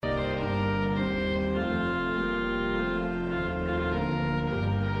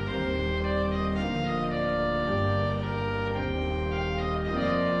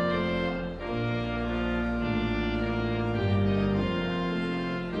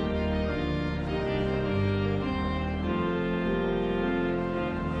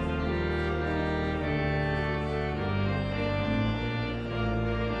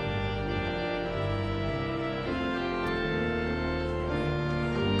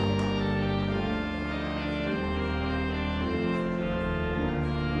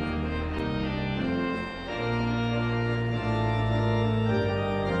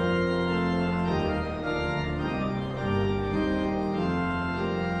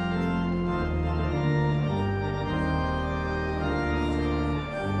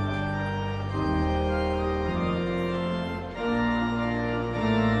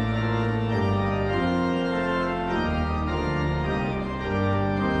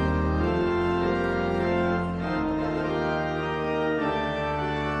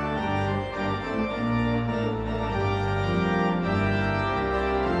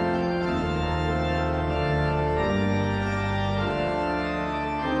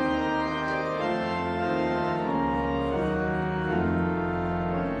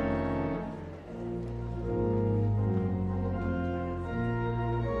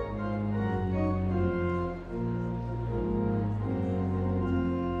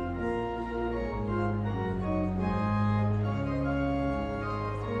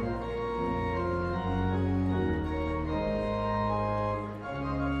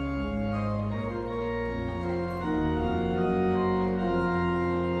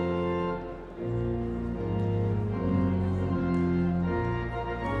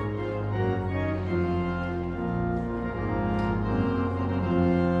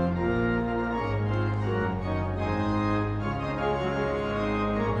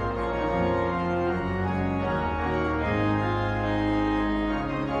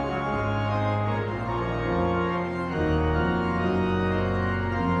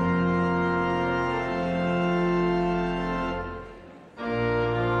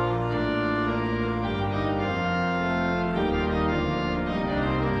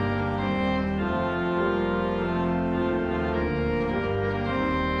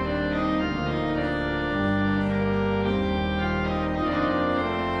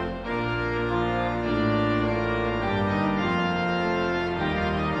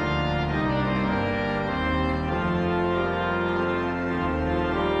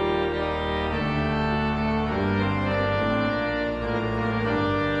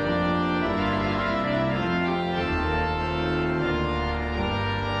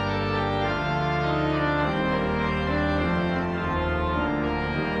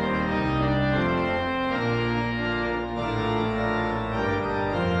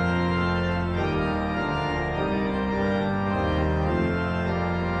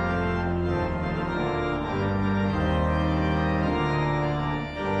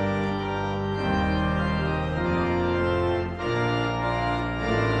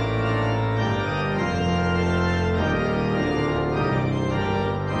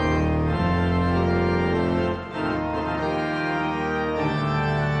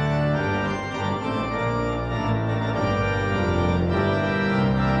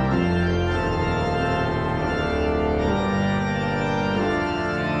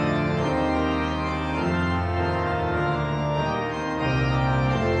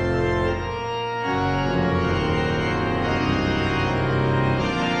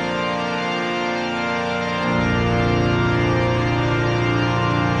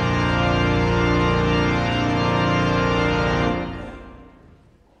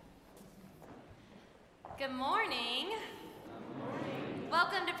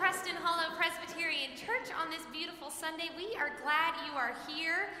Preston Hollow Presbyterian Church on this beautiful Sunday. We are glad you are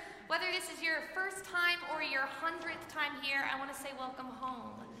here. Whether this is your first time or your 100th time here, I want to say welcome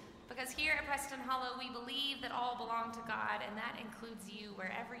home. Because here at Preston Hollow, we believe that all belong to God, and that includes you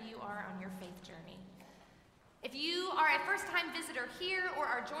wherever you are on your faith journey. If you are a first-time visitor here or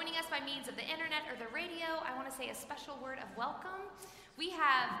are joining us by means of the internet or the radio, I want to say a special word of welcome. We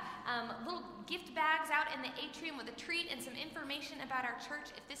have little gift bags out in the atrium with a treat and some information about our church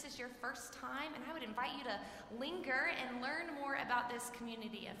if this is your first time, and I would invite you to linger and learn more about this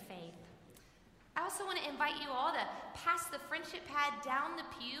community of faith. I also want to invite you all to pass the friendship pad down the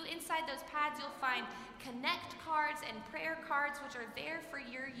pew. Inside those pads you'll find connect cards and prayer cards, which are there for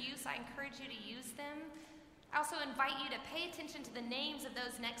your use. I encourage you to use them. I also invite you to pay attention to the names of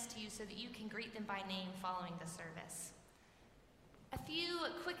those next to you so that you can greet them by name following the service. A few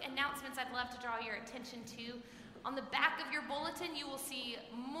quick announcements I'd love to draw your attention to. On the back of your bulletin, you will see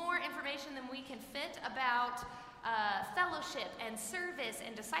more information than we can fit about fellowship and service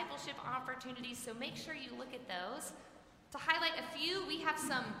and discipleship opportunities, so make sure you look at those. To highlight a few, we have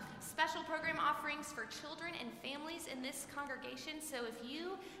some special program offerings for children and families in this congregation. So if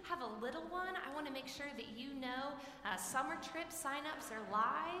you have a little one, I want to make sure that you know summer trip sign-ups are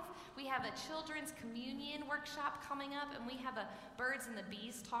live. We have a children's communion workshop coming up, and we have a birds and the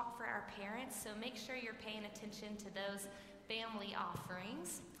bees talk for our parents. So make sure you're paying attention to those family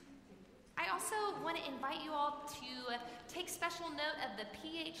offerings. I also want to invite you all to take special note of the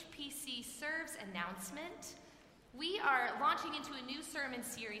PHPC Serves announcement. We are launching into a new sermon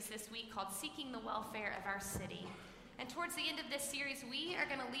series this week called Seeking the Welfare of Our City. And towards the end of this series, we are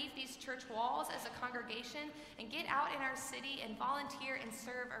going to leave these church walls as a congregation and get out in our city and volunteer and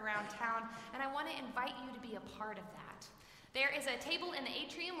serve around town. And I want to invite you to be a part of that. There is a table in the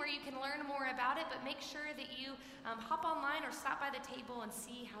atrium where you can learn more about it, but make sure that you hop online or stop by the table and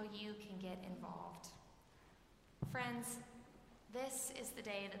see how you can get involved. Friends, this is the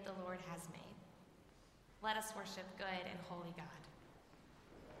day that the Lord has made. Let us worship good and holy God.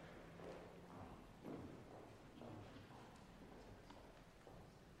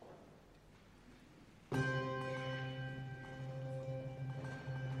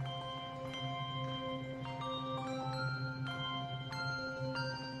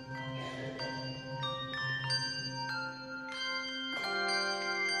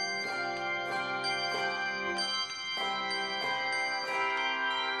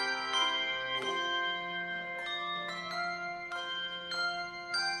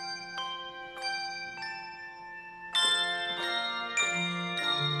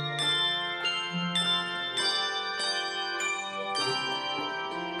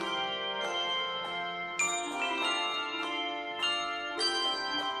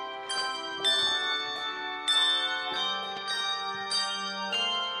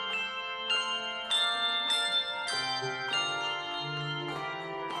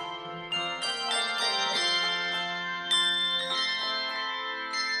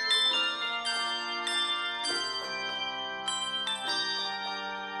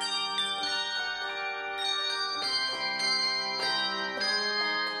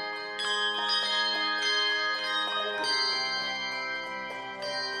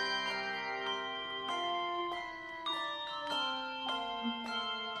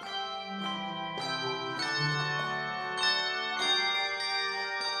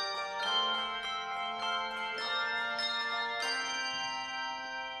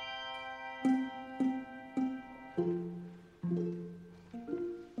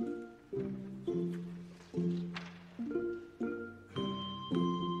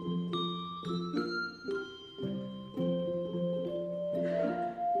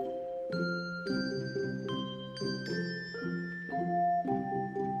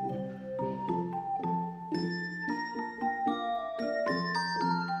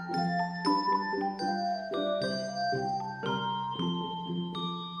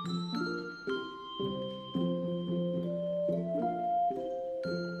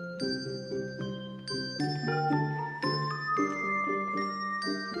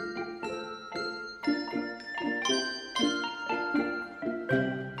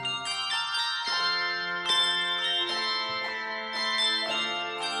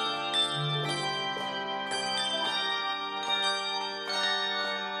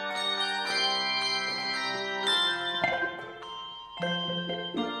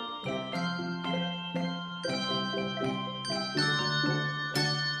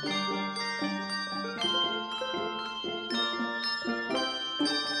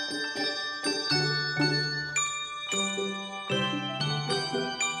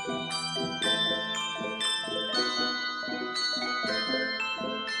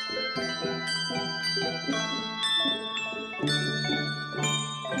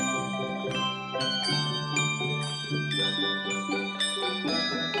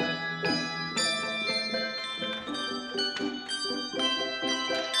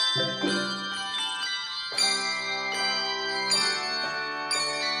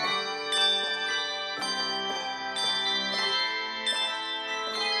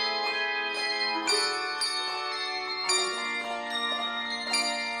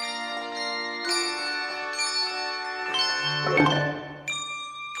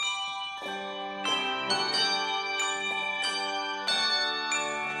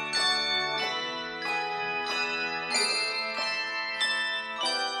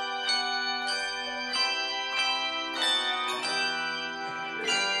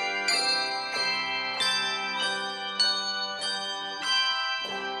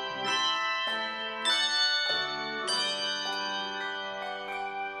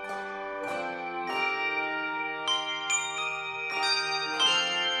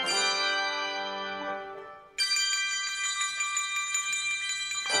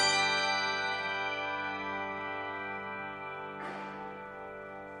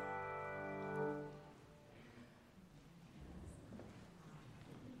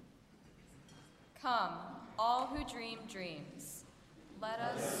 Come, all who dream dreams. Let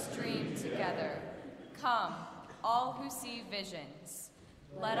us dream together. Come, all who see visions.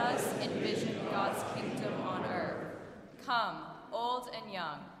 Let us envision God's kingdom on earth. Come, old and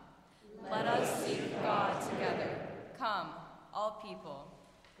young. Let us seek God together. Come, all people.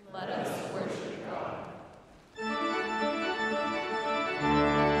 Let us worship God.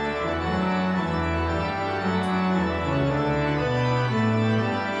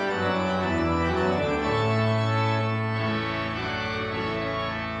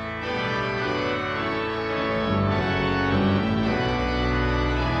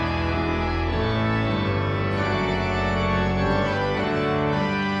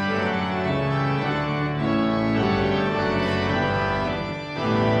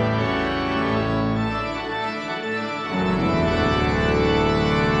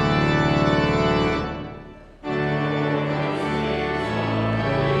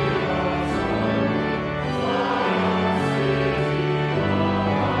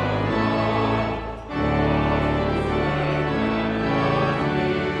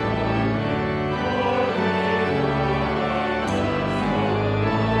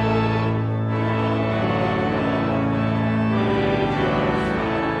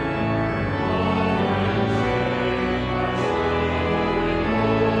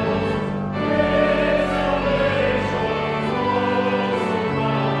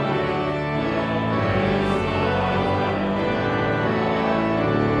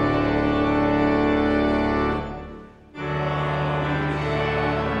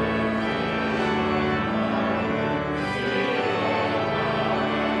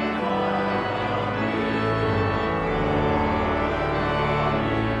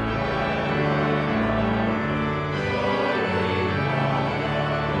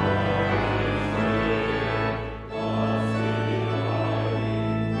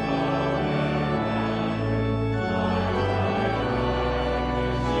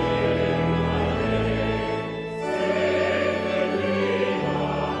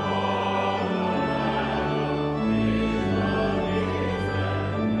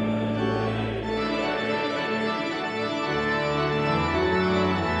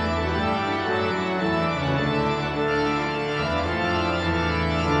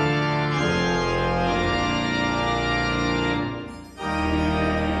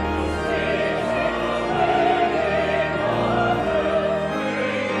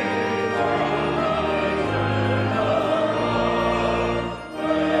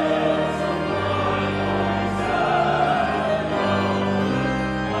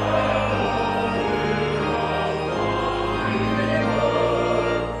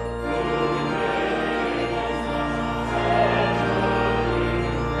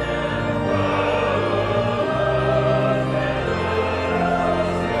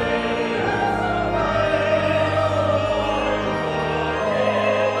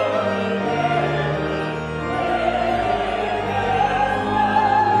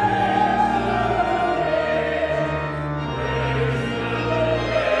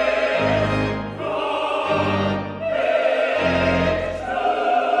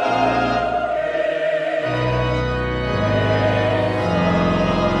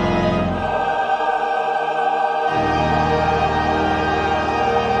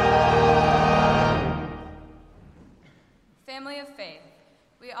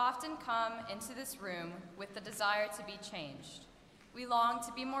 Into this room with the desire to be changed. We long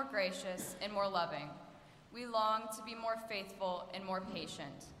to be more gracious and more loving. We long to be more faithful and more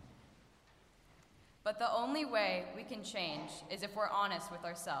patient. But the only way we can change is if we're honest with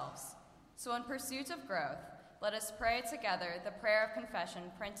ourselves. So in pursuit of growth, let us pray together the prayer of confession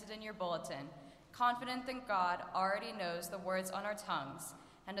printed in your bulletin, confident that God already knows the words on our tongues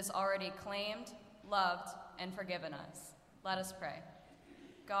and has already claimed, loved, and forgiven us. Let us pray.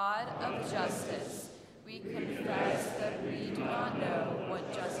 God of justice, we confess that we do not know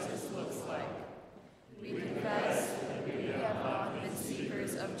what justice looks like. We confess that we have not been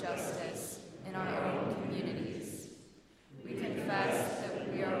seekers of justice in our own communities. We confess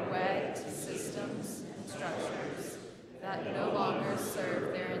that we are wed to systems and structures that no longer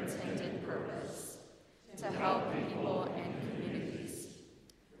serve their intended purpose, to help people and communities.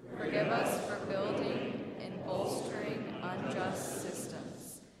 Forgive us for building and bolstering unjust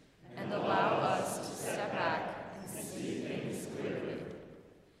systems, and allow us to step back and see things clearly.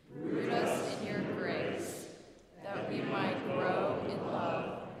 Root us in your grace, that we might grow in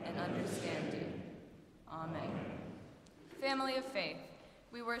love and understanding. Amen. Family of faith,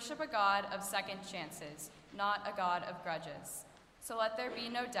 we worship a God of second chances, not a God of grudges. So let there be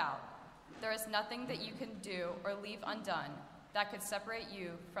no doubt. There is nothing that you can do or leave undone that could separate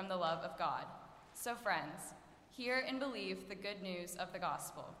you from the love of God. So friends, hear and believe the good news of the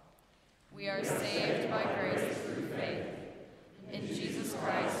gospel. We are saved by grace through faith. In Jesus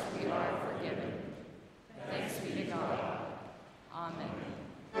Christ we are forgiven. Thanks be to God. Amen.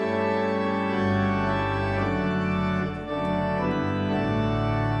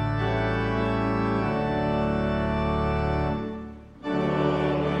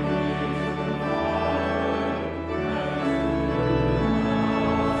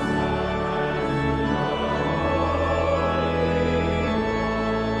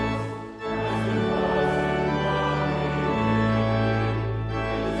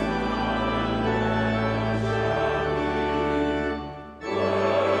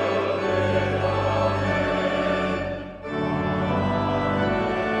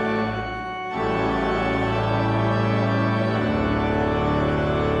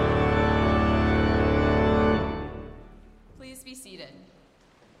 Please be seated.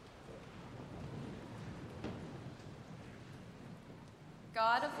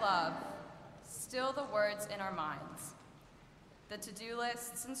 God of love, still the words in our minds, the to-do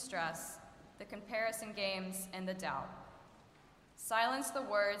lists and stress, the comparison games and the doubt. Silence the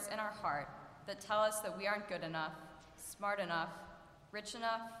words in our heart that tell us that we aren't good enough, smart enough, rich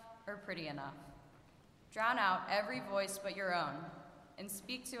enough, or pretty enough. Drown out every voice but your own and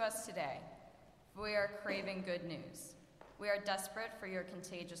speak to us today, for we are craving good news. We are desperate for your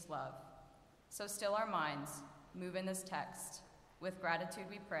contagious love. So still our minds, move in this text. With gratitude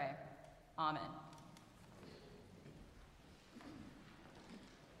we pray. Amen.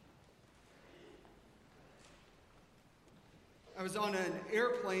 I was on an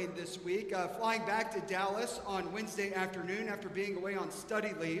airplane this week, flying back to Dallas on Wednesday afternoon after being away on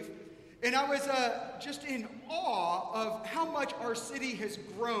study leave. And I was just in awe of how much our city has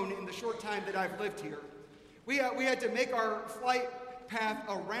grown in the short time that I've lived here. We had to make our flight path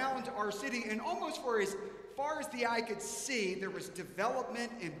around our city, and almost for as far as the eye could see, there was development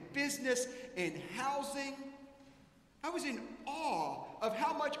and business and housing. I was in awe of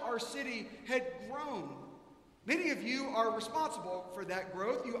how much our city had grown. Many of you are responsible for that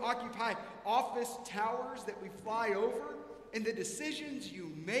growth. You occupy office towers that we fly over, and the decisions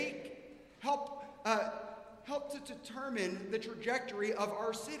you make help to determine the trajectory of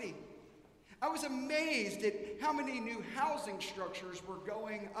our city. I was amazed at how many new housing structures were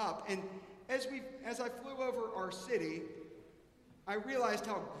going up, and as I flew over our city, I realized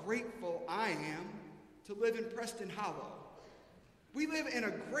how grateful I am to live in Preston Hollow. We live in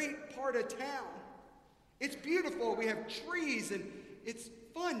a great part of town. It's beautiful. We have trees, and it's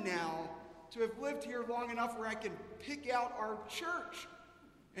fun now to have lived here long enough where I can pick out our church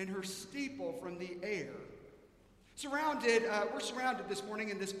and her steeple from the air. We're surrounded this morning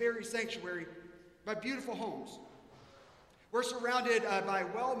in this very sanctuary by beautiful homes. We're surrounded by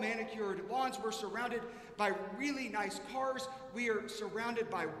well-manicured lawns. We're surrounded by really nice cars. We are surrounded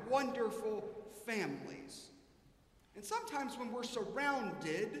by wonderful families. And sometimes when we're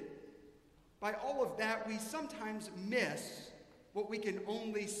surrounded by all of that, we sometimes miss what we can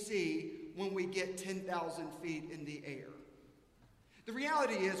only see when we get 10,000 feet in the air. The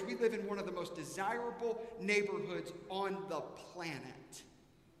reality is we live in one of the most desirable neighborhoods on the planet.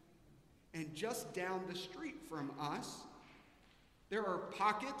 And just down the street from us, there are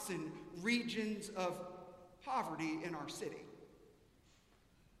pockets and regions of poverty in our city.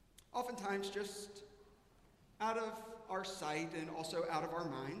 Oftentimes just out of our sight and also out of our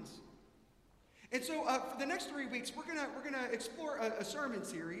minds. And so for the next 3 weeks, we're gonna explore a sermon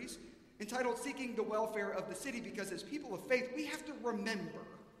series entitled Seeking the Welfare of the City, because as people of faith, we have to remember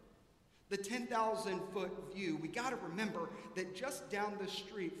the 10,000-foot view. We got to remember that just down the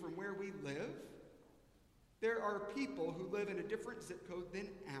street from where we live, there are people who live in a different zip code than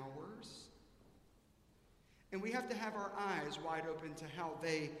ours. And we have to have our eyes wide open to how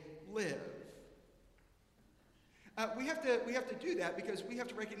they live. We have to do that because we have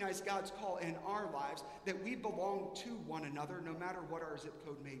to recognize God's call in our lives that we belong to one another no matter what our zip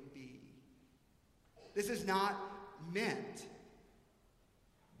code may be. This is not meant,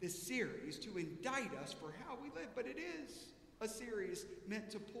 this series, to indict us for how we live, but it is a series meant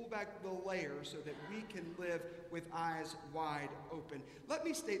to pull back the layers so that we can live with eyes wide open. Let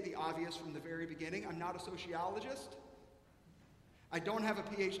me state the obvious from the very beginning. I'm not a sociologist. I don't have a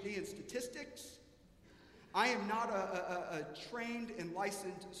PhD in statistics. I am not a trained and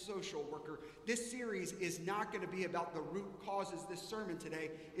licensed social worker. This series is not going to be about the root causes. This sermon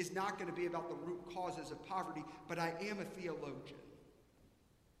today is not going to be about the root causes of poverty, but I am a theologian.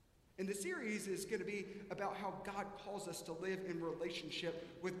 And the series is going to be about how God calls us to live in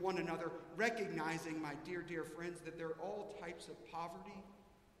relationship with one another, recognizing, my dear, dear friends, that there are all types of poverty.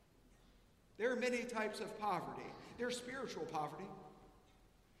 There are many types of poverty. There's spiritual poverty.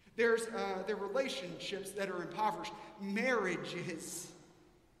 There are relationships that are impoverished, marriages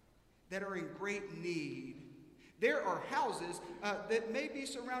that are in great need. There are houses that may be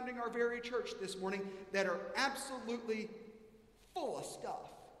surrounding our very church this morning that are absolutely full of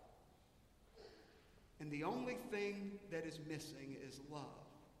stuff. And the only thing that is missing is love.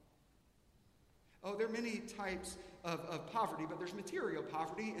 Oh, there are many types of poverty, but there's material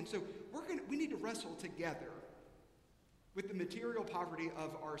poverty, and so we need to wrestle together with the material poverty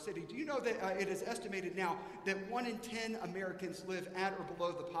of our city. Do you know that it is estimated now that 1 in 10 Americans live at or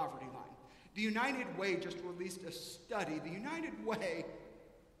below the poverty line? The United Way just released a study. The United Way,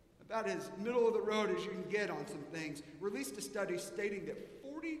 about as middle of the road as you can get on some things, released a study stating that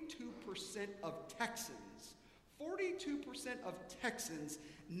 42% of Texans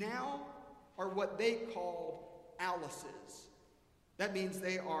now are what they call Alice's. That means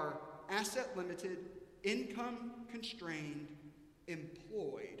they are asset limited, income constrained,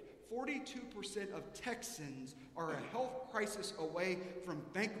 employed. 42% of Texans are a health crisis away from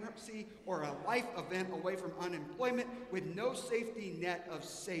bankruptcy or a life event away from unemployment with no safety net of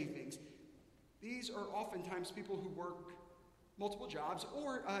savings. These are oftentimes people who work multiple jobs,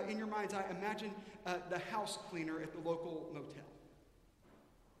 or in your mind's eye, imagine the house cleaner at the local motel.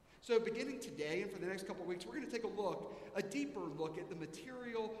 So beginning today and for the next couple of weeks, we're going to take a deeper look at the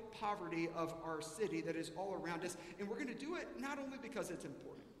material poverty of our city that is all around us. And we're going to do it not only because it's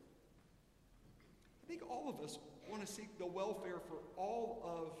important. I think all of us want to seek the welfare for all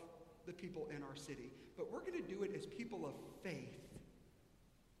of the people in our city. But we're going to do it as people of faith.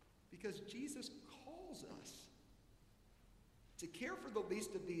 Because Jesus calls us to care for the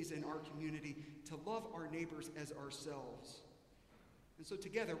least of these in our community, to love our neighbors as ourselves. And so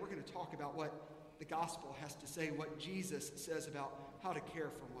together we're going to talk about what the gospel has to say, what Jesus says about how to care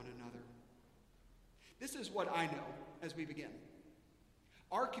for one another. This is what I know as we begin.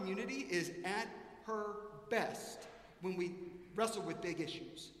 Our community is at her best when we wrestle with big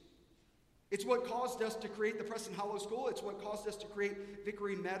issues. It's what caused us to create the Preston Hollow School. It's what caused us to create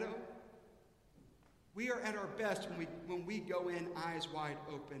Vickery Meadow. We are at our best when we go in eyes wide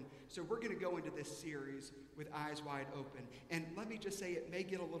open. So we're going to go into this series with eyes wide open. And let me just say, it may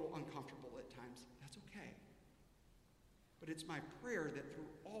get a little uncomfortable at times. That's okay. But it's my prayer that through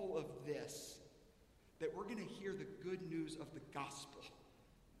all of this, that we're going to hear the good news of the gospel.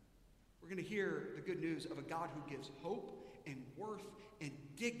 We're going to hear the good news of a God who gives hope and worth and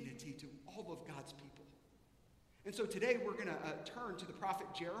dignity to all of God's people. And so today we're going to turn to the prophet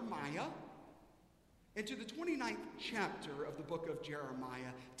Jeremiah and to the 29th chapter of the book of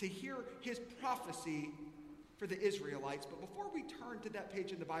Jeremiah to hear his prophecy for the Israelites. But before we turn to that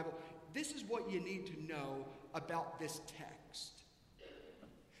page in the Bible, this is what you need to know about this text.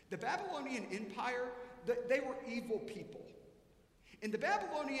 The Babylonian Empire, they were evil people. And the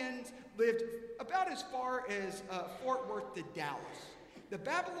Babylonians lived about as far as Fort Worth to Dallas. The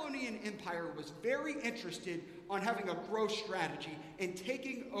Babylonian Empire was very interested on having a growth strategy and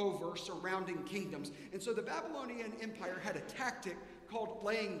taking over surrounding kingdoms. And so the Babylonian Empire had a tactic called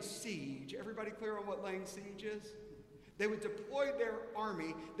laying siege. Everybody clear on what laying siege is? They would deploy their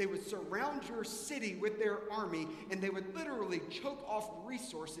army, they would surround your city with their army, and they would literally choke off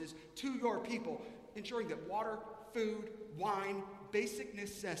resources to your people, ensuring that water, food, wine, basic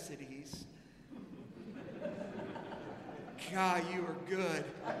necessities. God, you are good.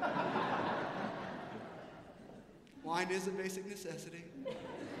 Wine is a basic necessity.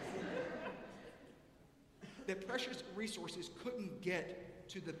 That precious resources couldn't get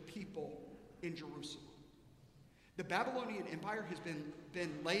to the people in Jerusalem. The Babylonian Empire has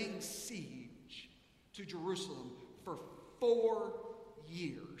been laying siege to Jerusalem for 4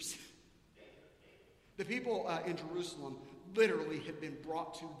 years. The people in Jerusalem literally had been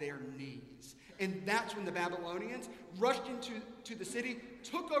brought to their knees. And that's when the Babylonians rushed into the city,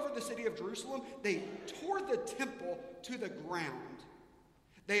 took over the city of Jerusalem. They tore the temple to the ground.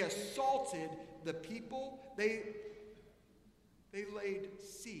 They assaulted the people. They laid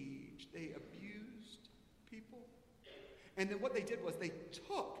siege. They abused people. And then what they did was they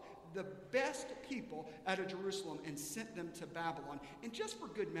took the best people out of Jerusalem and sent them to Babylon. And just for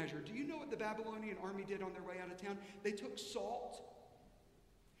good measure, do you know what the Babylonian army did on their way out of town? They took salt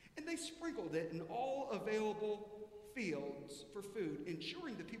and they sprinkled it in all available fields for food,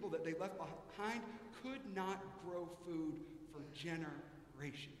 ensuring the people that they left behind could not grow food for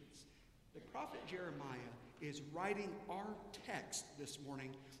generations. The prophet Jeremiah is writing our text this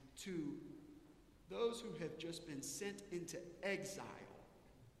morning to those who have just been sent into exile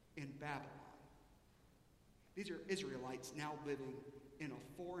in Babylon. These are Israelites now living in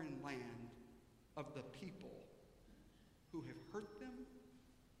a foreign land of the people who have hurt them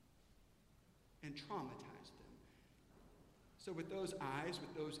and traumatized them. So with those eyes,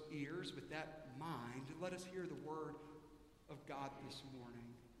 with those ears, with that mind, let us hear the word of God this morning.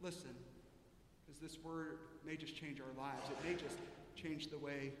 Listen, because this word may just change our lives. It may just change the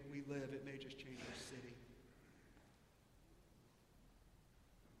way we live. It may just change our city.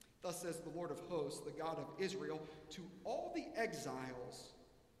 Thus says the Lord of hosts, the God of Israel, to all the exiles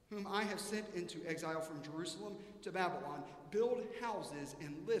whom I have sent into exile from Jerusalem to Babylon, build houses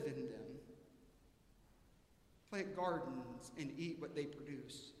and live in them. Plant gardens and eat what they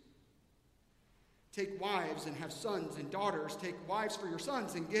produce. Take wives and have sons and daughters. Take wives for your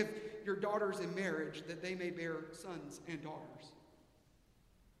sons and give your daughters in marriage that they may bear sons and daughters.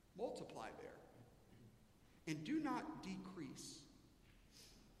 Multiply there and do not decrease,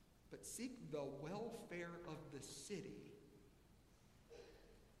 but seek the welfare of the city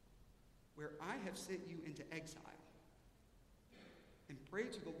where I have sent you into exile, and pray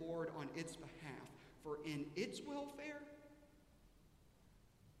to the Lord on its behalf, for in its welfare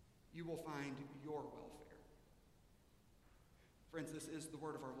you will find your welfare. Friends, this is the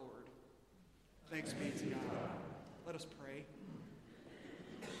word of our Lord. Thanks be to God. Let us pray.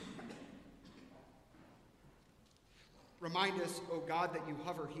 Remind us, O God, that you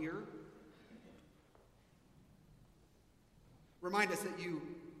hover here. Remind us that you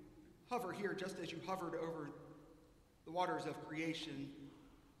hover here just as you hovered over the waters of creation.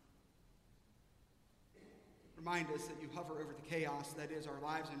 Remind us that you hover over the chaos that is our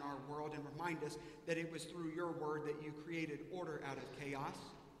lives and our world, and remind us that it was through your word that you created order out of chaos.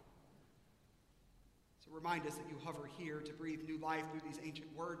 So remind us that you hover here to breathe new life through these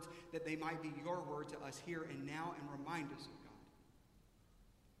ancient words, that they might be your word to us here and now, and remind us, O God,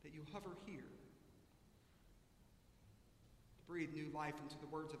 that you hover here to breathe new life into the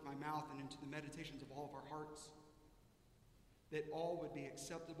words of my mouth and into the meditations of all of our hearts, that all would be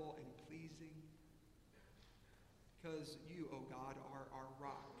acceptable and pleasing, because you, O God, are our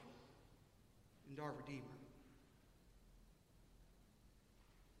rock and our Redeemer.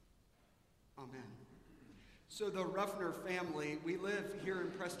 Amen. So the Ruffner family, we live here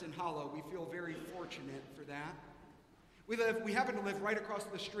in Preston Hollow. We feel very fortunate for that. We happen to live right across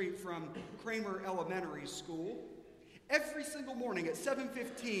the street from Kramer Elementary School. Every single morning at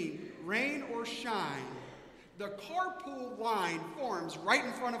 7:15, rain or shine, the carpool line forms right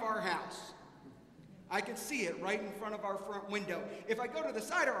in front of our house. I can see it right in front of our front window. If I go to the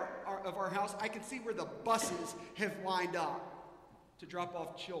side of our house, I can see where the buses have lined up to drop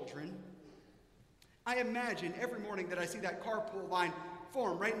off children. I imagine every morning that I see that carpool line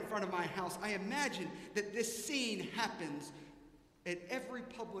form right in front of my house, I imagine that this scene happens at every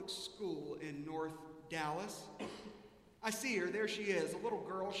public school in North Dallas. I see her, there she is, a little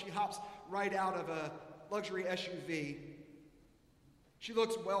girl. She hops right out of a luxury SUV. She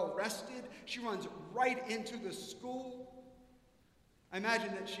looks well rested. She runs right into the school. I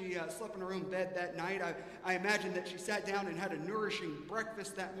imagine that she slept in her own bed that night. I imagine that she sat down and had a nourishing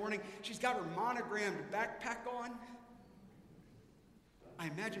breakfast that morning. She's got her monogrammed backpack on. I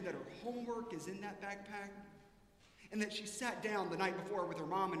imagine that her homework is in that backpack, and that she sat down the night before with her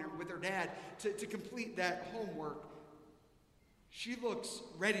mom and with her dad to complete that homework. She looks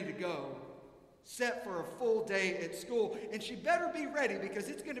ready to go, set for a full day at school, and she better be ready because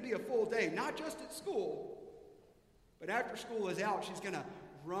it's going to be a full day, not just at school, but after school is out, she's going to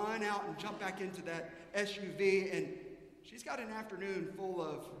run out and jump back into that SUV, and she's got an afternoon full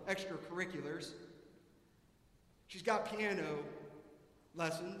of extracurriculars. She's got piano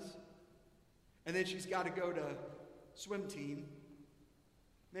lessons, and then she's got to go to swim team,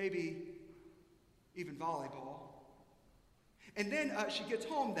 maybe even volleyball. And then she gets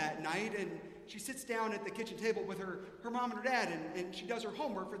home that night, and she sits down at the kitchen table with her mom and her dad, and she does her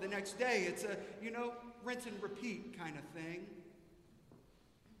homework for the next day. It's a, rinse and repeat kind of thing.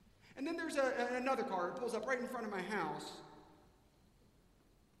 And then there's another car. It pulls up right in front of my house.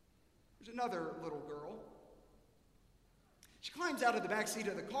 There's another little girl. She climbs out of the back seat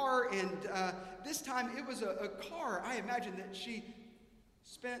of the car, and this time it was a car I imagine that she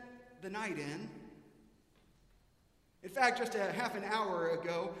spent the night in. In fact, just a half an hour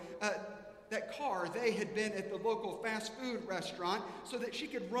ago, that car, they had been at the local fast food restaurant so that she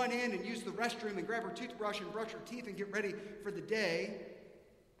could run in and use the restroom and grab her toothbrush and brush her teeth and get ready for the day.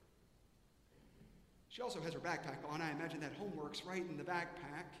 She also has her backpack on. I imagine that homework's right in the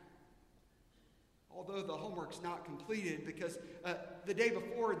backpack. Although the homework's not completed because the day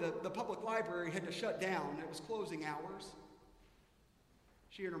before, the public library had to shut down. It was closing hours.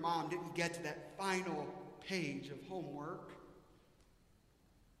 She and her mom didn't get to that final page of homework.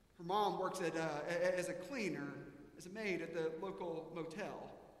 Her mom works as a cleaner, as a maid at the local motel.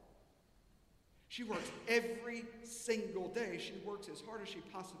 She works every single day. She works as hard as she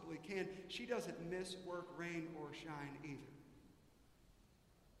possibly can. She doesn't miss work, rain or shine either.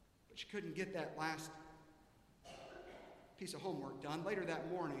 But she couldn't get that last piece of homework done. Later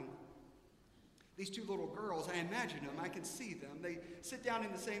that morning, these two little girls, I imagine them, I can see them. They sit down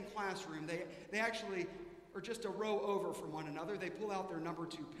in the same classroom. They actually are just a row over from one another. They pull out their number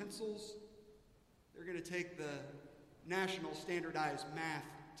 2 pencils. They're going to take the National Standardized Math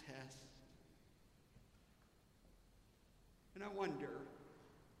Test. And I wonder,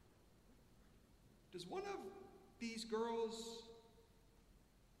 does one of these girls,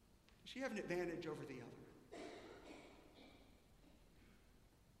 does she have an advantage over the other?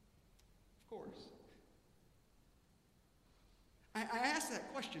 Of course. I ask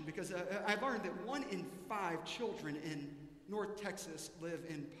that question because I learned that 1 in 5 children in North Texas live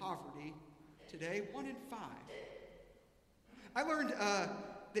in poverty today. 1 in 5. I learned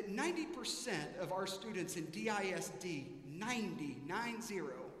that 90% of our students in DISD, 90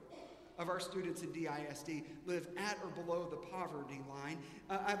 of our students in DISD live at or below the poverty line.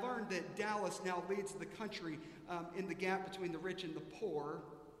 I learned that Dallas now leads the country in the gap between the rich and the poor.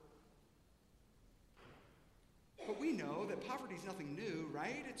 But we know that poverty is nothing new,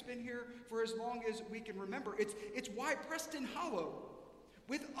 right? It's been here for as long as we can remember. It's why Preston Hollow,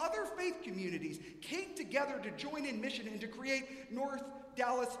 with other faith communities, came together to join in mission and to create North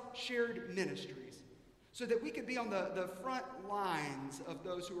Dallas Shared Ministries, so that we could be on the front lines of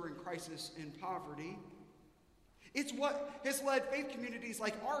those who are in crisis and poverty. It's what has led faith communities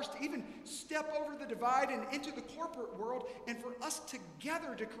like ours to even step over the divide and into the corporate world, and for us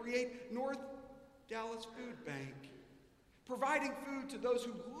together to create North Dallas Food Bank, providing food to those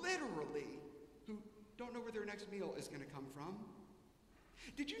who don't know where their next meal is going to come from.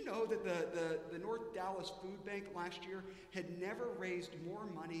 Did you know that the North Dallas Food Bank last year had never raised more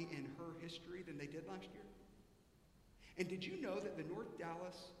money in her history than they did last year? And did you know that the North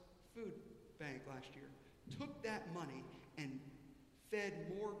Dallas Food Bank last year took that money and fed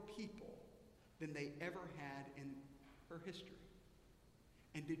more people than they ever had in her history?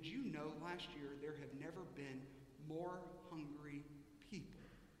 And did you know last year there have never been more hungry people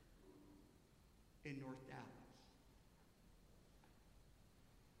in North Dallas?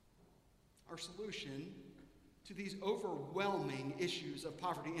 Our solution to these overwhelming issues of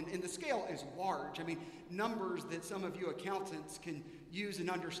poverty, and the scale is large. I mean, numbers that some of you accountants can use and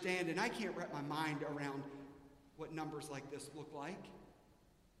understand, and I can't wrap my mind around what numbers like this look like.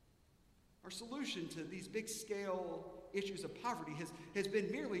 Our solution to these big scale issues of poverty has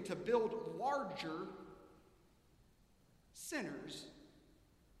been merely to build larger centers.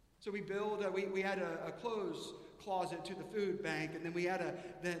 So we add a clothes closet to the food bank, and then we add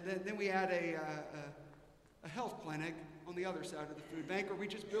a health clinic on the other side of the food bank, or we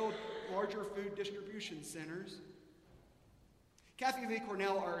just build larger food distribution centers. Kathy Lee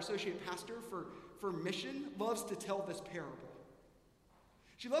Cornell, our associate pastor for mission, loves to tell this parable.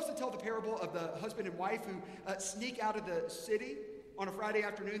 She loves to tell the parable of the husband and wife who sneak out of the city on a Friday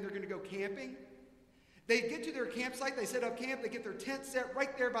afternoon. They're going to go camping. They get to their campsite. They set up camp. They get their tent set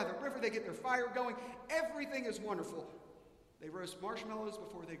right there by the river. They get their fire going. Everything is wonderful. They roast marshmallows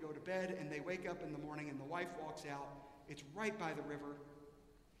before they go to bed, and they wake up in the morning, and the wife walks out. It's right by the river,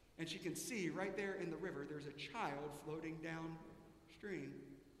 and she can see right there in the river there's a child floating downstream.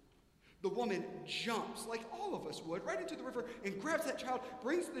 The woman jumps, like all of us would, right into the river and grabs that child,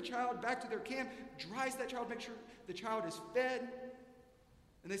 brings the child back to their camp, dries that child, makes sure the child is fed.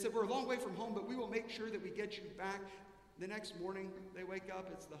 And they said, we're a long way from home, but we will make sure that we get you back. The next morning, they wake up.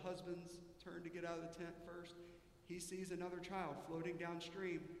 It's the husband's turn to get out of the tent first. He sees another child floating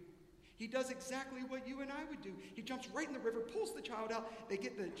downstream. He does exactly what you and I would do. He jumps right in the river, pulls the child out. They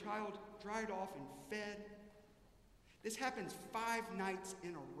get the child dried off and fed. This happens 5 nights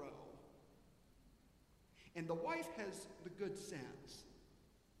in a row. And the wife has the good sense.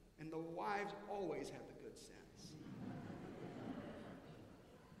 And the wives always have the good sense.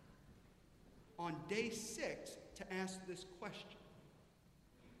 On day 6, to ask this question: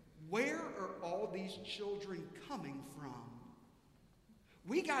 where are all these children coming from?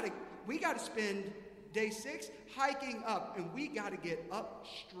 We gotta spend day 6 hiking up, and we gotta get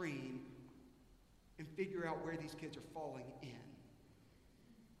upstream and figure out where these kids are falling in.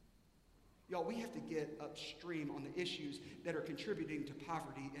 Y'all, we have to get upstream on the issues that are contributing to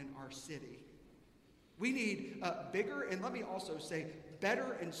poverty in our city. We need bigger, and let me also say,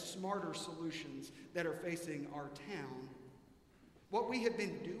 better and smarter solutions that are facing our town. What we have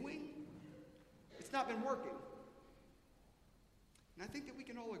been doing, it's not been working. And I think that we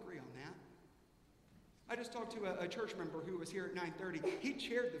can all agree on that. I just talked to a church member who was here at 9:30. He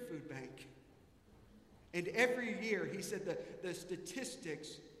chaired the food bank. And every year, he said the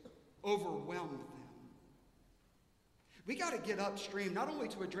statistics overwhelmed them. We got to get upstream, not only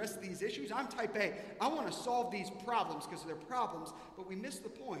to address these issues. I'm type A. I want to solve these problems because they're problems, but we miss the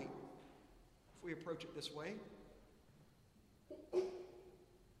point if we approach it this way.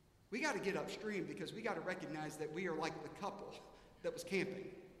 We got to get upstream because we got to recognize that we are like the couple that was camping.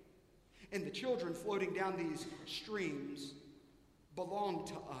 And the children floating down these streams belong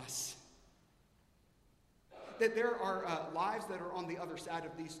to us. That there are lives that are on the other side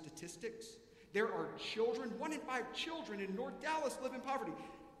of these statistics. There are children, 1 in 5 children in North Dallas live in poverty.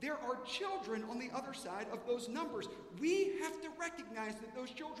 There are children on the other side of those numbers. We have to recognize that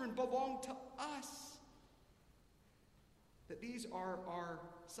those children belong to us. That these are our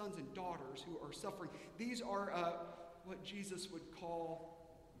sons and daughters who are suffering. These are what Jesus would call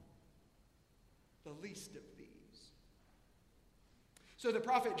the least of these. So the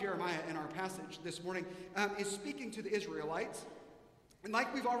prophet Jeremiah in our passage this morning is speaking to the Israelites. And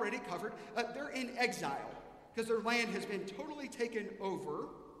like we've already covered, they're in exile because their land has been totally taken over.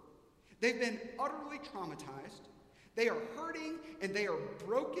 They've been utterly traumatized. They are hurting and they are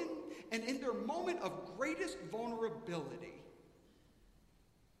broken and in their moment of greatest vulnerability.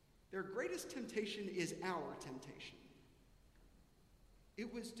 Their greatest temptation is our temptation.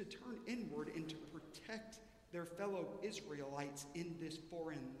 It was to turn inward and to protect their fellow Israelites in this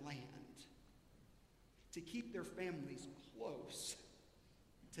foreign land, to keep their families close,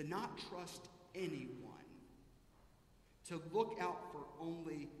 to not trust anyone, to look out for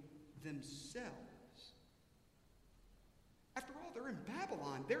only themselves. After all, they're in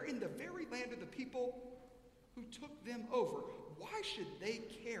Babylon. They're in the very land of the people who took them over. Why should they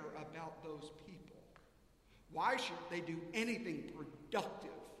care about those people? Why should they do anything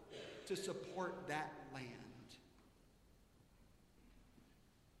productive to support that land?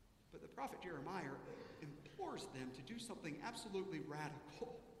 But the prophet Jeremiah implores them to do something absolutely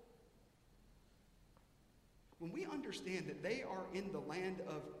radical. When we understand that they are in the land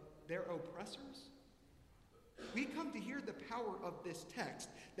of their oppressors, we come to hear the power of this text,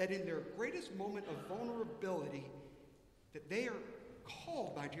 that in their greatest moment of vulnerability, that they are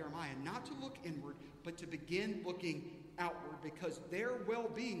called by Jeremiah not to look inward, but to begin looking outward, because their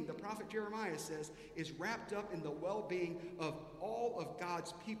well-being, the prophet Jeremiah says, is wrapped up in the well-being of all of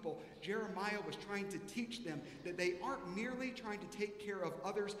God's people. Jeremiah was trying to teach them that they aren't merely trying to take care of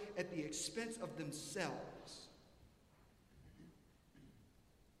others at the expense of themselves,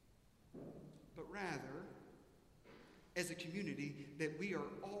 but rather, as a community, that we are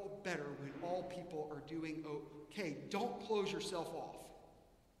all better when all people are doing okay. Don't close yourself off.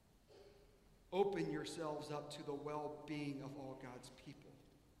 Open yourselves up to the well-being of all God's people.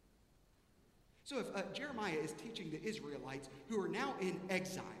 So if Jeremiah is teaching the Israelites who are now in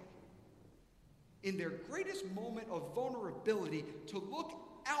exile, in their greatest moment of vulnerability, to look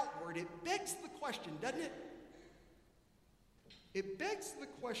outward, it begs the question, doesn't it? It begs the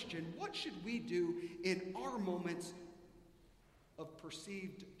question, what should we do in our moments of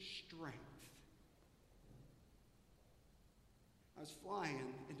perceived strength? I was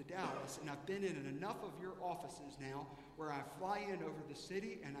flying into Dallas, and I've been in enough of your offices now where I fly in over the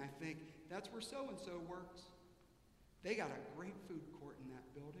city, and I think, that's where so-and-so works. They got a great food court in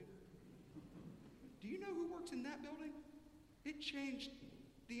that building. Do you know who works in that building? It changed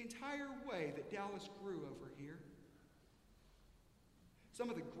the entire way that Dallas grew over here.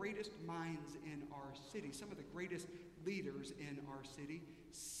 Some of the greatest minds in our city, some of the greatest leaders in our city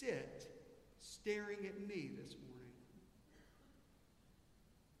sit staring at me this morning.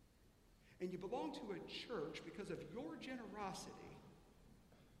 And you belong to a church because of your generosity.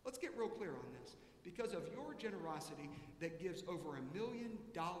 Let's get real clear on this. Because of your generosity that gives over $1 million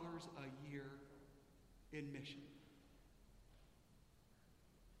a year in mission.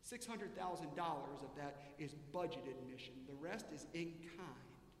 $600,000 of that is budgeted mission. The rest is in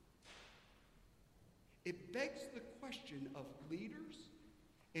kind. It begs the question of leaders,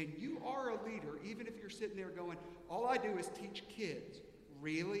 and you are a leader, even if you're sitting there going, all I do is teach kids.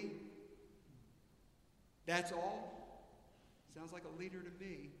 Really? That's all? Sounds like a leader to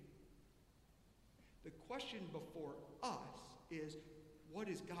me. The question before us is, what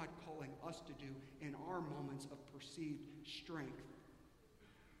is God calling us to do in our moments of perceived strength?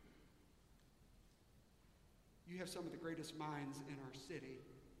 You have some of the greatest minds in our city.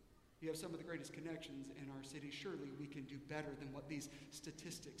 You have some of the greatest connections in our city. Surely we can do better than what these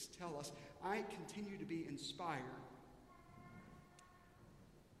statistics tell us. I continue to be inspired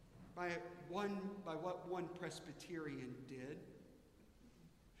by what one Presbyterian did.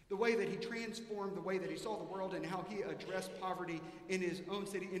 The way that he transformed, the way that he saw the world, and how he addressed poverty in his own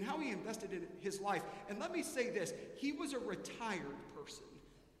city, and how he invested in his life. And let me say this, he was a retired person.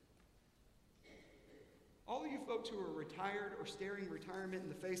 All of you folks who are retired or staring retirement in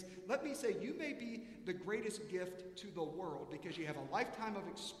the face, let me say you may be the greatest gift to the world because you have a lifetime of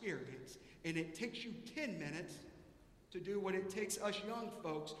experience, and it takes you 10 minutes to do what it takes us young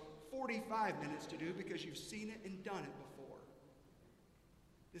folks 45 minutes to do because you've seen it and done it before.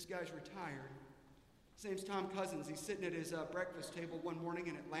 This guy's retired. His name's Tom Cousins. He's sitting at his breakfast table one morning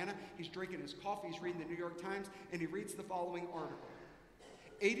in Atlanta. He's drinking his coffee. He's reading the New York Times, and he reads the following article.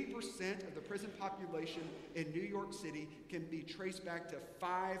 80% of the prison population in New York City can be traced back to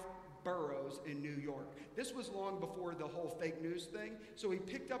 5 boroughs in New York. This was long before the whole fake news thing, so he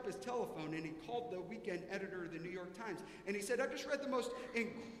picked up his telephone and he called the weekend editor of the New York Times, and he said, "I just read the most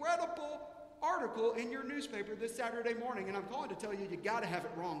incredible article in your newspaper this Saturday morning, and I'm calling to tell you you got to have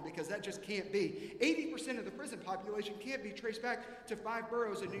it wrong because that just can't be. 80% of the prison population can't be traced back to 5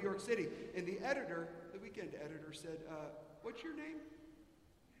 boroughs in New York City." And the editor, the weekend editor, said, "What's your name?"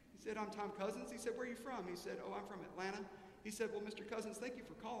 He said, "I'm Tom Cousins." He said, "Where are you from?" He said, "Oh, I'm from Atlanta." He said, "Well, Mr. Cousins, thank you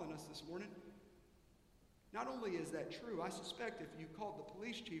for calling us this morning. Not only is that true, I suspect if you called the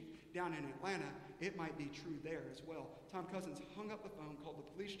police chief down in Atlanta, it might be true there as well." Tom Cousins hung up the phone, called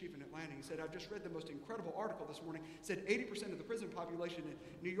the police chief in Atlanta. He said, "I've just read the most incredible article this morning. It said 80% of the prison population in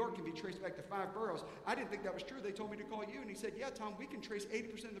New York can be traced back to 5 boroughs. I didn't think that was true. They told me to call you." And he said, "Yeah, Tom, we can trace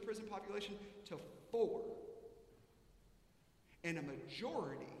 80% of the prison population to 4. And a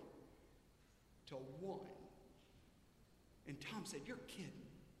majority to 1. And Tom said, "You're kidding."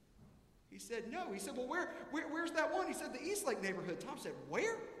 He said, "No." He said, "Well, where's that one?" He said, "The Eastlake neighborhood." Tom said,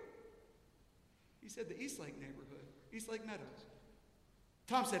 "Where?" He said, "The Eastlake neighborhood, Eastlake Meadows."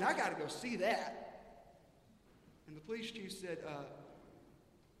 Tom said, "I got to go see that." And the police chief said,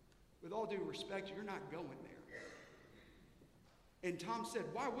 "With all due respect, you're not going there." And Tom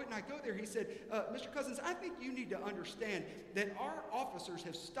said, "Why wouldn't I go there?" He said, "Mr. Cousins, I think you need to understand that our officers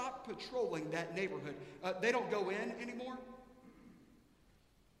have stopped patrolling that neighborhood. They don't go in anymore.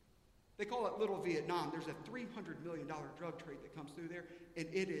 They call it Little Vietnam. There's a $300 million drug trade that comes through there, and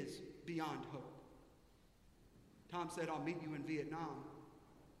it is beyond hope." Tom said, "I'll meet you in Vietnam."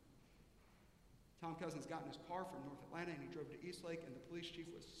 Tom Cousins got in his car from North Atlanta, and he drove to Eastlake, and the police chief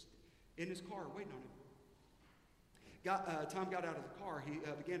was in his car waiting on him. Tom got out of the car. He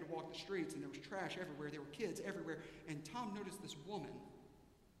began to walk the streets, and there was trash everywhere. There were kids everywhere. And Tom noticed this woman.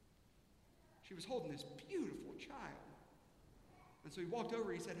 She was holding this beautiful child. And so he walked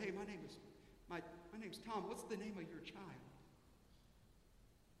over. He said, "Hey, my name's Tom. What's the name of your child?"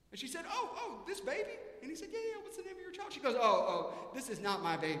 And she said, "Oh, this baby?" And he said, yeah, "What's the name of your child?" She goes, oh, this is not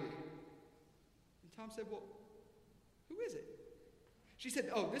my baby." And Tom said, "Well, who is it?" She said,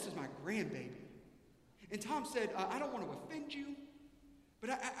 "Oh, this is my grandbaby." And Tom said, "I don't want to offend you, but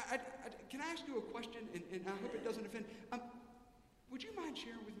can I ask you a question, and I hope it doesn't offend. Would you mind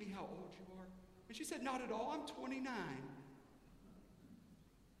sharing with me how old you are?" And she said, "Not at all. I'm 29.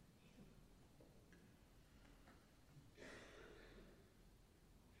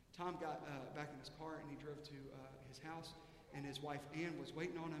 Tom got back in his car, and he drove to his house, and his wife, Ann, was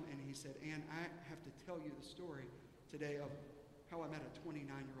waiting on him, and he said, "Ann, I have to tell you the story today of how I met a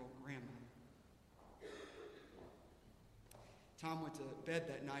 29-year-old grandmother." Tom went to bed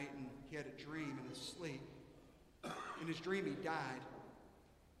that night, and he had a dream in his sleep. In his dream, he died.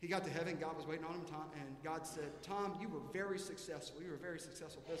 He got to heaven. God was waiting on him, and God said, "Tom, you were very successful. You were a very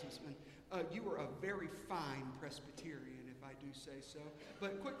successful businessman. You were a very fine Presbyterian, if I do say so.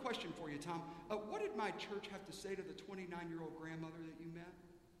 But quick question for you, Tom. What did my church have to say to the 29-year-old grandmother that you met?"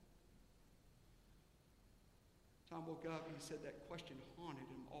 Tom woke up, and he said that question haunted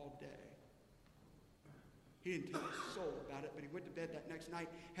him all day. He didn't tell a soul about it, but he went to bed that next night,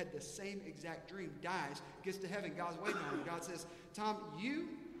 had the same exact dream, dies, gets to heaven, God's waiting on him. God says, "Tom,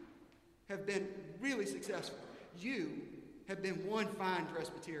 you have been really successful. You have been one fine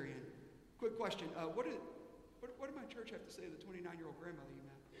Presbyterian. Quick question, what did my church have to say to the 29-year-old grandmother you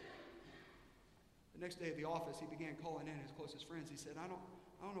met?" The next day at the office, he began calling in his closest friends. He said, I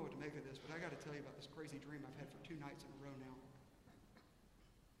don't know what to make of this, but I got to tell you about this crazy dream I've had for 2 nights in a row now."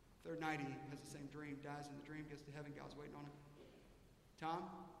 Third night, he has the same dream, dies in the dream, gets to heaven, God's waiting on him. "Tom,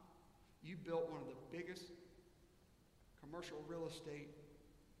 you built one of the biggest commercial real estate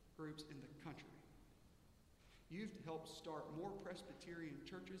groups in the country. You've helped start more Presbyterian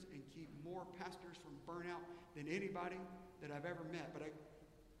churches and keep more pastors from burnout than anybody that I've ever met. But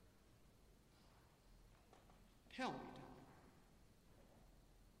tell me, Tom.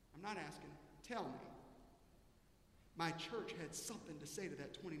 I'm not asking. Tell me. my church had something to say to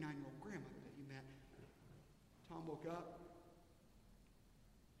that 29-year-old grandmother that you met. Tom woke up.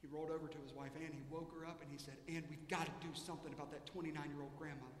 He rolled over to his wife, Ann. He woke her up and he said, Ann, we've got to do something about that 29-year-old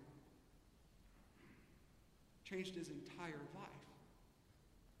grandmother. Changed his entire life.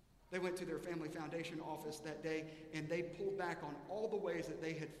 They went to their family foundation office that day and they pulled back on all the ways that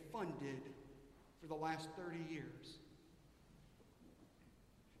they had funded for the last 30 years.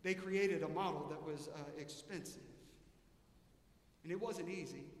 They created a model that was expensive. And it wasn't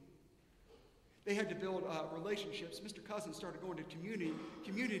easy. They had to build relationships. Mr. Cousins started going to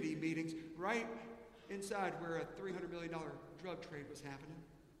community meetings right inside where a $300 million drug trade was happening.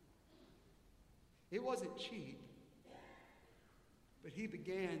 It wasn't cheap. But he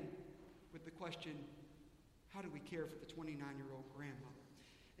began with the question, how do we care for the 29-year-old grandmother?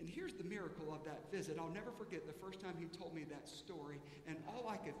 And here's the miracle of that visit. I'll never forget the first time he told me that story, and all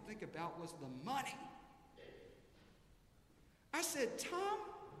I could think about was the money. I said, Tom,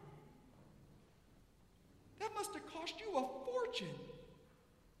 that must have cost you a fortune.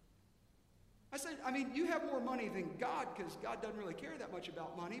 I said, I mean, you have more money than God, because God doesn't really care that much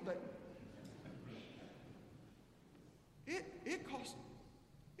about money, but it cost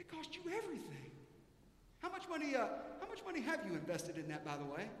you everything. How much money have you invested in that, by the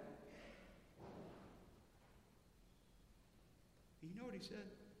way? You know what he said?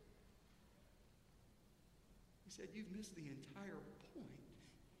 He said, you've missed the entire point.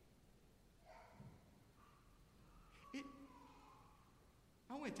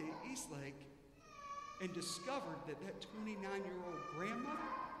 I went to Eastlake and discovered that 29-year-old grandmother,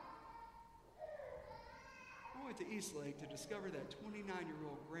 I went to Eastlake to discover that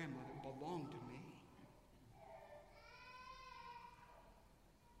 29-year-old grandmother belonged to me.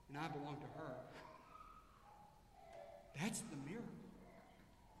 And I belong to her. That's the miracle.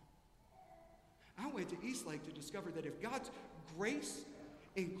 I went to Eastlake to discover that if God's grace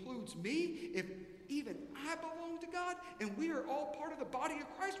includes me, if even I belong to God, and we are all part of the body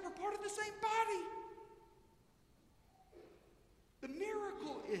of Christ, we're part of the same body. The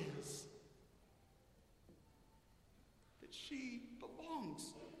miracle is that she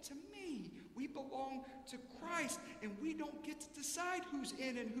belongs to me. We belong to Christ, and we don't get to decide who's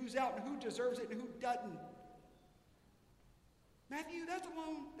in and who's out and who deserves it and who doesn't. Matthew,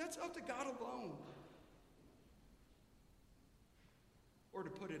 that's up to God alone. Or to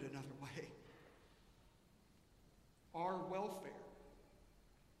put it another way, our welfare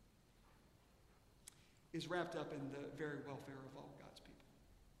is wrapped up in the very welfare of all God's people.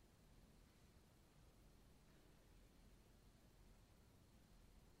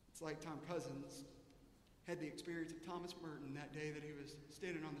 It's like Tom Cousins had the experience of Thomas Merton that day that he was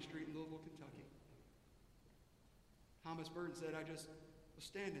standing on the street in Louisville, Kentucky. Thomas Merton said, I just was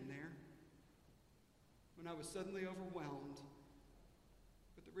standing there when I was suddenly overwhelmed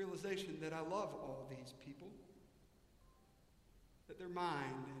with the realization that I love all these people, that they're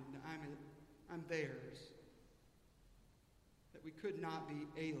mine and I'm theirs, that we could not be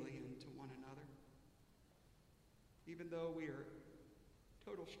alien to one another, even though we are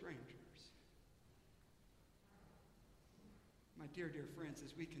total strangers. My dear friends,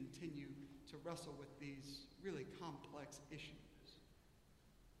 as we continue to wrestle with these really complex issues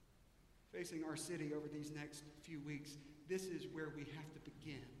facing our city over these next few weeks, this is where we have to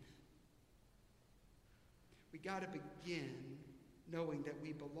begin. We got to begin knowing that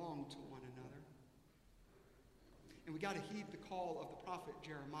we belong to one another. And we got to heed the call of the prophet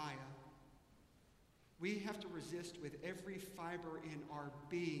Jeremiah. We have to resist with every fiber in our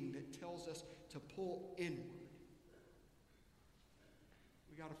being that tells us to pull inward.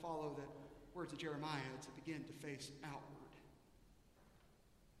 We got to follow the words of Jeremiah to begin to face outward,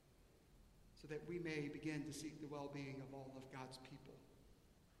 so that we may begin to seek the well-being of all of God's people.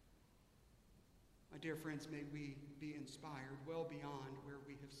 My dear friends, may we be inspired well beyond where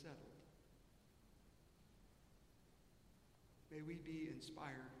we have settled. May we be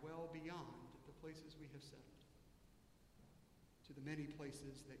inspired well beyond the places we have settled, to the many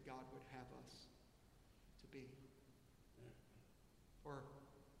places that God would have us to be. For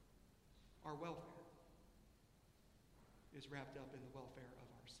our welfare is wrapped up in the welfare of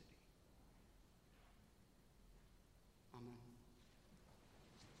our city. Amen.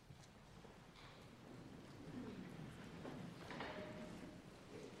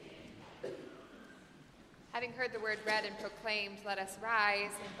 Having heard the word read and proclaimed, let us rise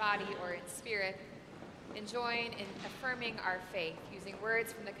in body or in spirit and join in affirming our faith using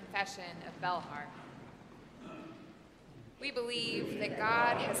words from the Confession of Belhar. We believe that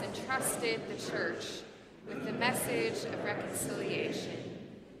God has entrusted the church with the message of reconciliation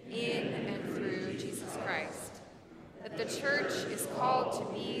in and through Jesus Christ, church is called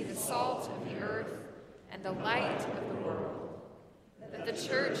to be the salt of the earth and the light of the world, that the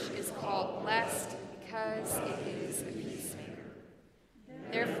church is called blessed because it is a peacemaker.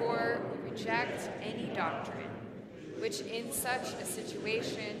 Therefore, we reject any doctrine which in such a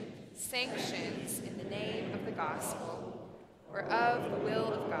situation sanctions in the name of the gospel or of the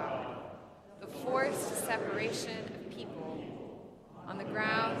will of God the forced separation of people on the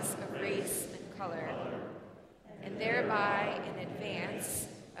grounds of race and color, and thereby in advance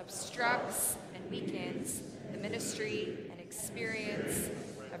obstructs and weakens the ministry and experience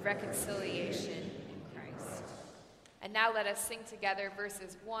of reconciliation in Christ. And now let us sing together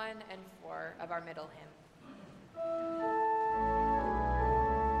verses 1 and 4 of our middle hymn.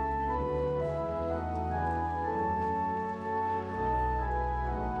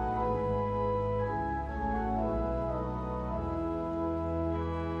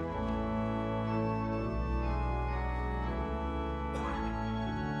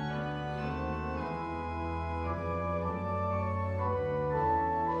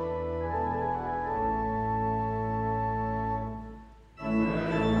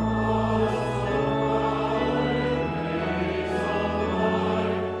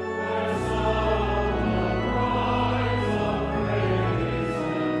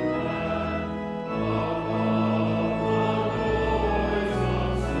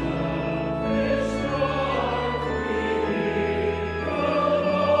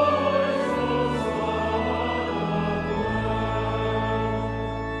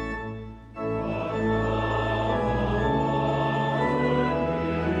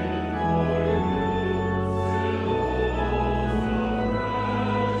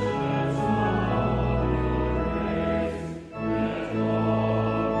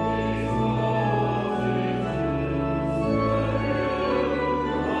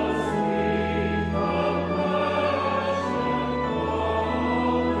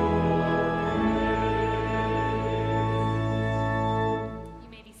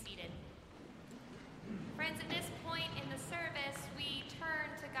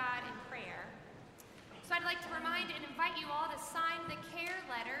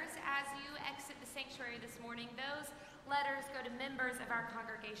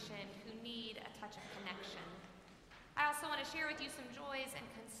 Who need a touch of connection. I also want to share with you some joys and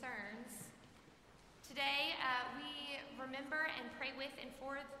concerns. Today, we remember and pray with and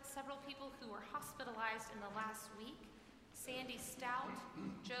for several people who were hospitalized in the last week. Sandy Stout,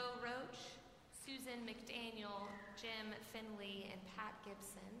 Joe Roach, Susan McDaniel, Jim Finley, and Pat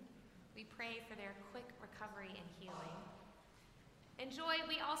Gibson. We pray for their quick recovery and healing. In joy,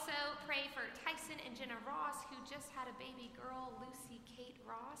 we also pray for Tyson and Jenna Ross, who just had a baby girl, Lucy Kate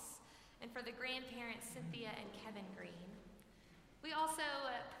Ross, and for the grandparents, Cynthia and Kevin Green. We also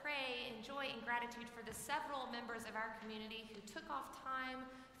pray in joy and gratitude for the several members of our community who took off time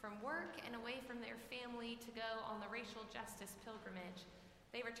from work and away from their family to go on the racial justice pilgrimage.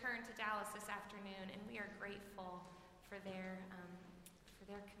 They returned to Dallas this afternoon, and we are grateful for their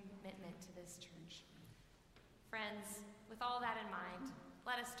commitment to this church. Friends, with all that in mind,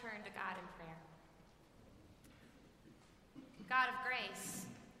 let us turn to God in prayer. God of grace,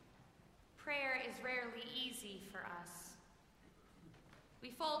 prayer is rarely easy for us.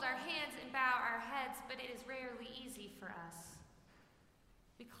 We fold our hands and bow our heads, but it is rarely easy for us.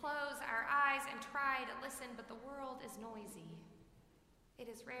 We close our eyes and try to listen, but the world is noisy. It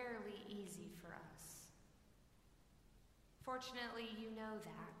is rarely easy for us. Fortunately, you know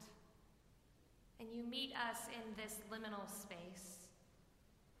that. And you meet us in this liminal space,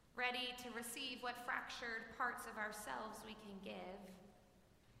 ready to receive what fractured parts of ourselves we can give.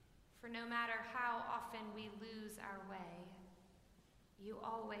 For no matter how often we lose our way, you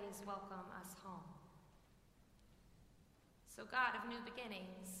always welcome us home. So God of new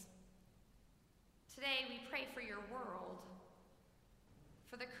beginnings, today we pray for your world,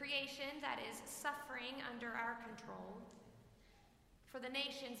 for the creation that is suffering under our control, for the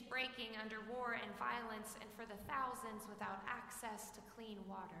nations breaking under war and violence, and for the thousands without access to clean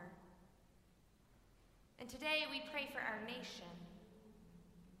water. And today we pray for our nation,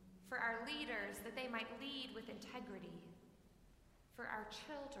 for our leaders, that they might lead with integrity, for our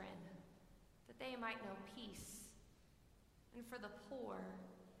children, that they might know peace, and for the poor,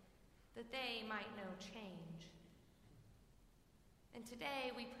 that they might know change. And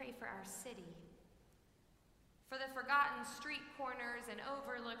today we pray for our city, for the forgotten street corners and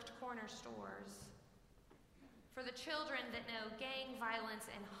overlooked corner stores, for the children that know gang violence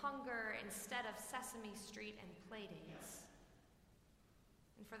and hunger instead of Sesame Street and playdates,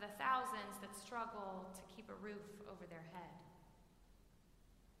 and for the thousands that struggle to keep a roof over their head.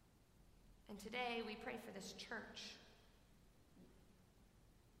 And today we pray for this church,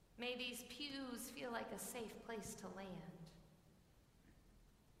 May these pews feel like a safe place to land.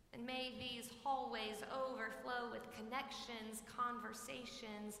 And may these hallways overflow with connections,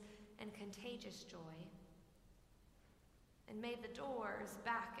 conversations, and contagious joy. And may the doors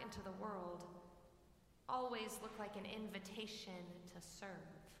back into the world always look like an invitation to serve.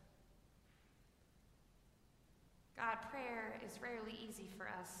 God, prayer is rarely easy for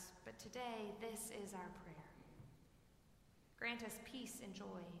us, but today this is our prayer. Grant us peace and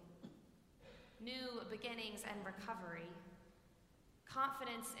joy, new beginnings and recovery,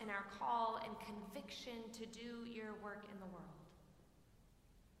 confidence in our call and conviction to do your work in the world.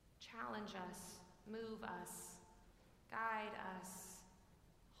 Challenge us, move us, guide us,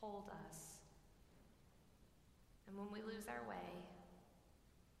 hold us. And when we lose our way,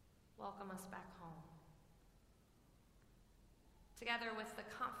 welcome us back home. Together with the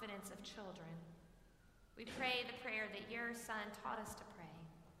confidence of children, we pray the prayer that your Son taught us to pray,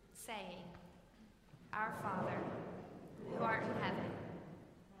 saying, Our Father, who art in heaven,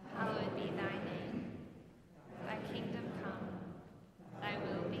 hallowed be thy name. Thy kingdom come, thy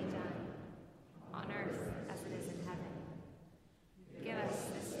will be done, on earth as it is in heaven. Give us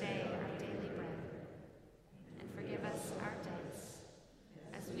this day our daily bread, and forgive us our debts,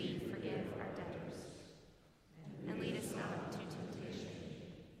 as we forgive our debtors. And lead us not into temptation,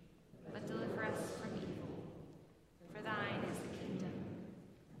 but deliver us from evil. For thine is the kingdom,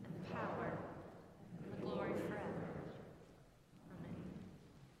 and the power, and the glory forever. Amen.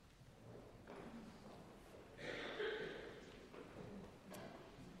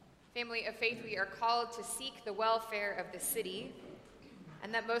 Family of faith, we are called to seek the welfare of the city,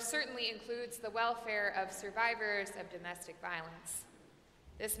 and that most certainly includes the welfare of survivors of domestic violence.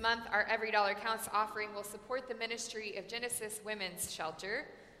 This month, our Every Dollar Counts offering will support the ministry of Genesis Women's Shelter,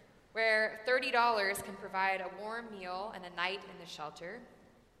 where $30 can provide a warm meal and a night in the shelter.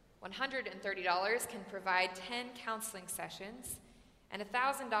 $130 can provide 10 counseling sessions, and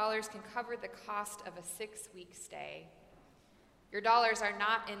 $1,000 can cover the cost of a 6-week stay. Your dollars are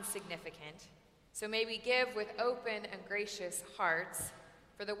not insignificant, so may we give with open and gracious hearts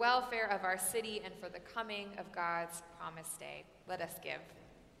for the welfare of our city and for the coming of God's promised day. Let us give.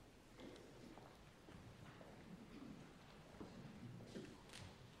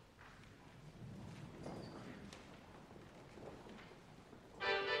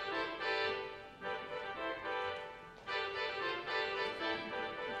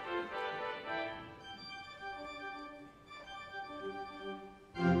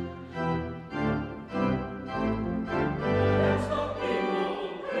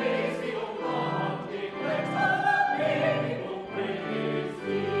 Praise the O God, let all the people praise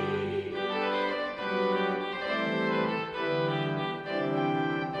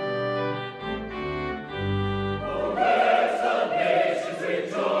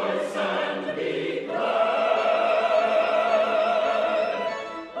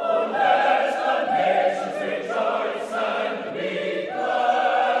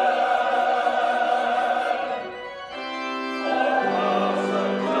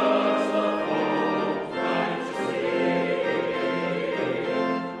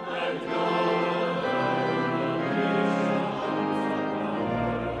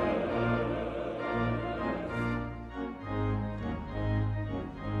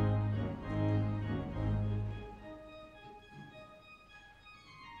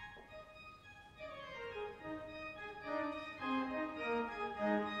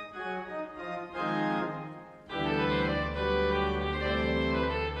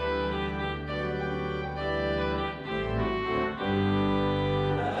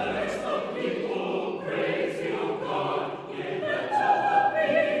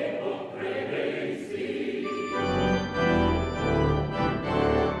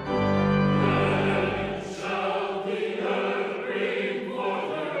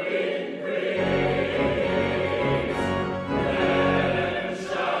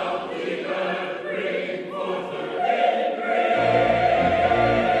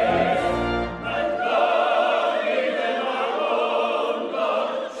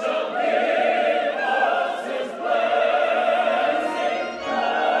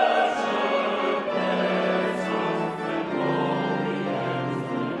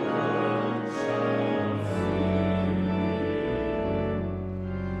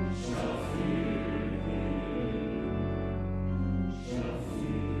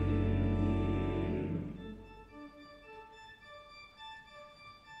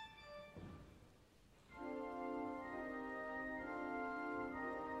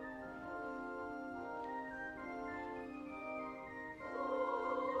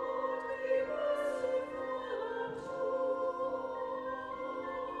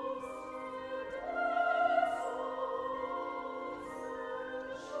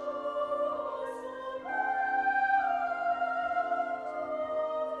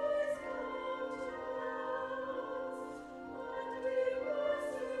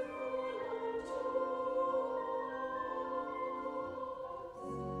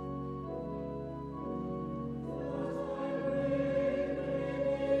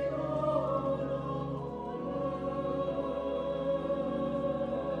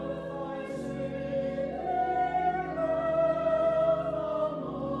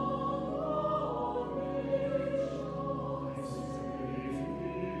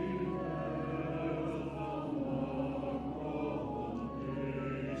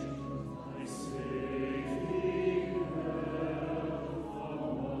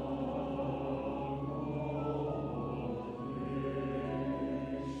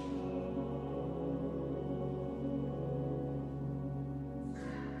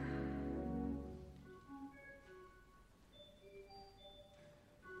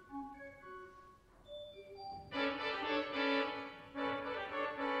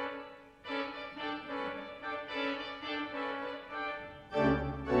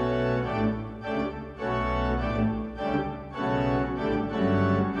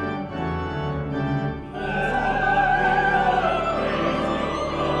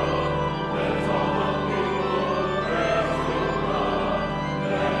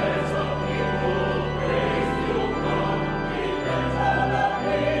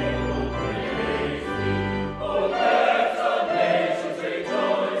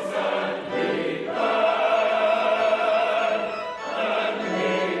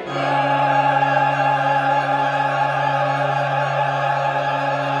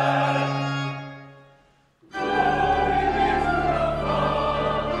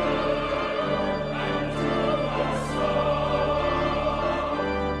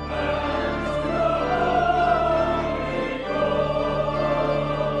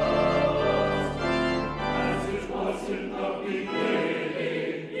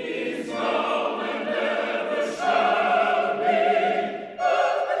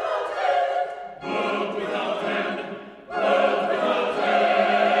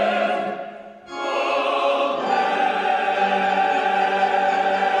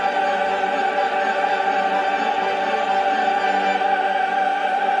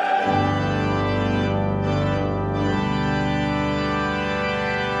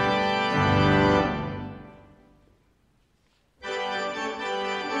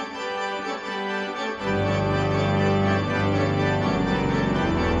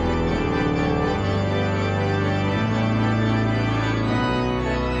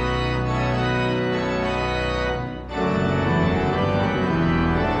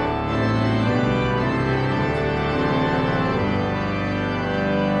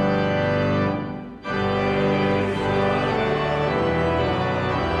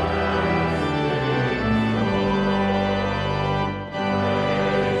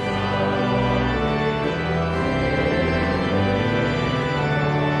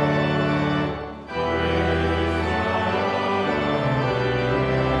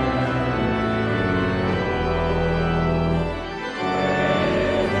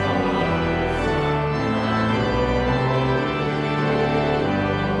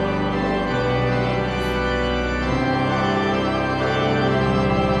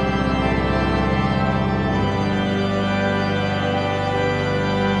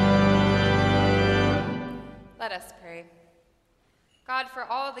Let us pray. God, for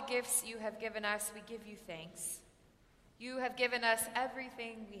all the gifts you have given us, we give you thanks. You have given us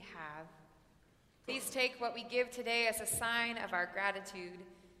everything we have. Please take what we give today as a sign of our gratitude.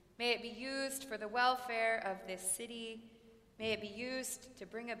 May it be used for the welfare of this city. May it be used to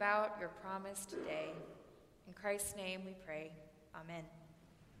bring about your promised day. In Christ's name we pray. Amen.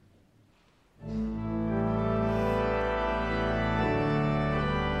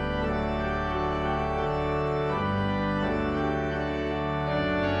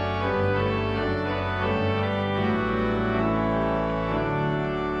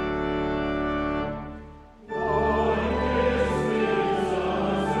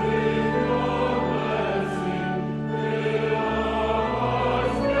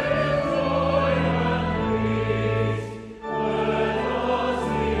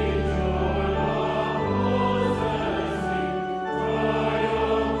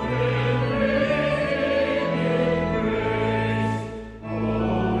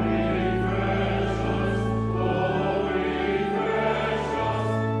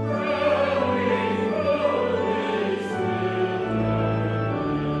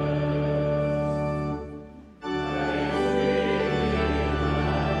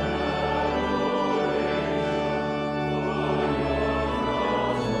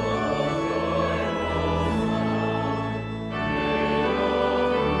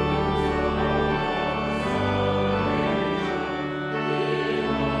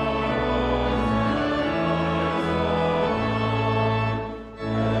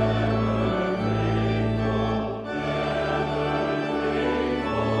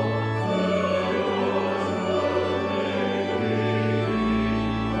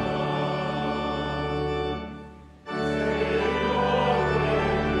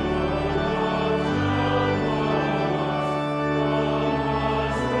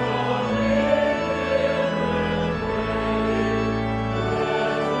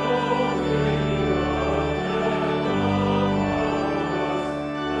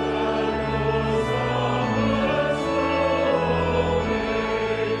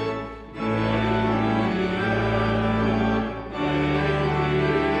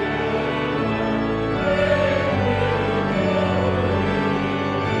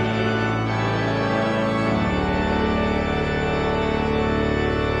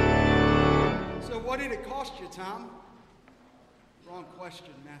 Tom? Wrong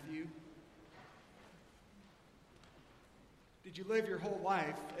question, Matthew. Did you live your whole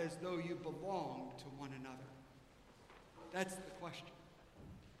life as though you belonged to one another? That's the question.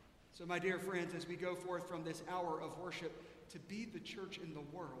 So, my dear friends, as we go forth from this hour of worship to be the church in the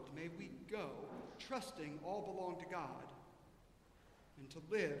world, may we go trusting all belong to God and to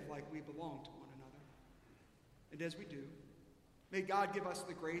live like we belong to one another. And as we do, may God give us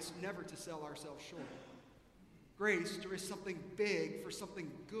the grace never to sell ourselves short. Grace to risk something big for something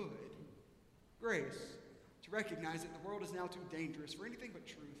good. Grace to recognize that the world is now too dangerous for anything but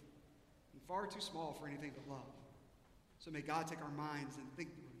truth and far too small for anything but love. So may God take our minds and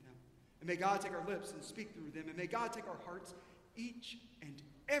think through them. And may God take our lips and speak through them. And may God take our hearts, each and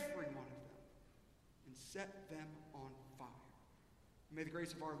every one of them, and set them on fire. And may the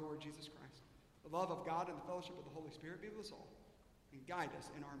grace of our Lord Jesus Christ, the love of God, and the fellowship of the Holy Spirit be with us all and guide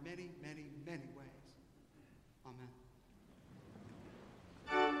us in our many, many, many ways. Amen.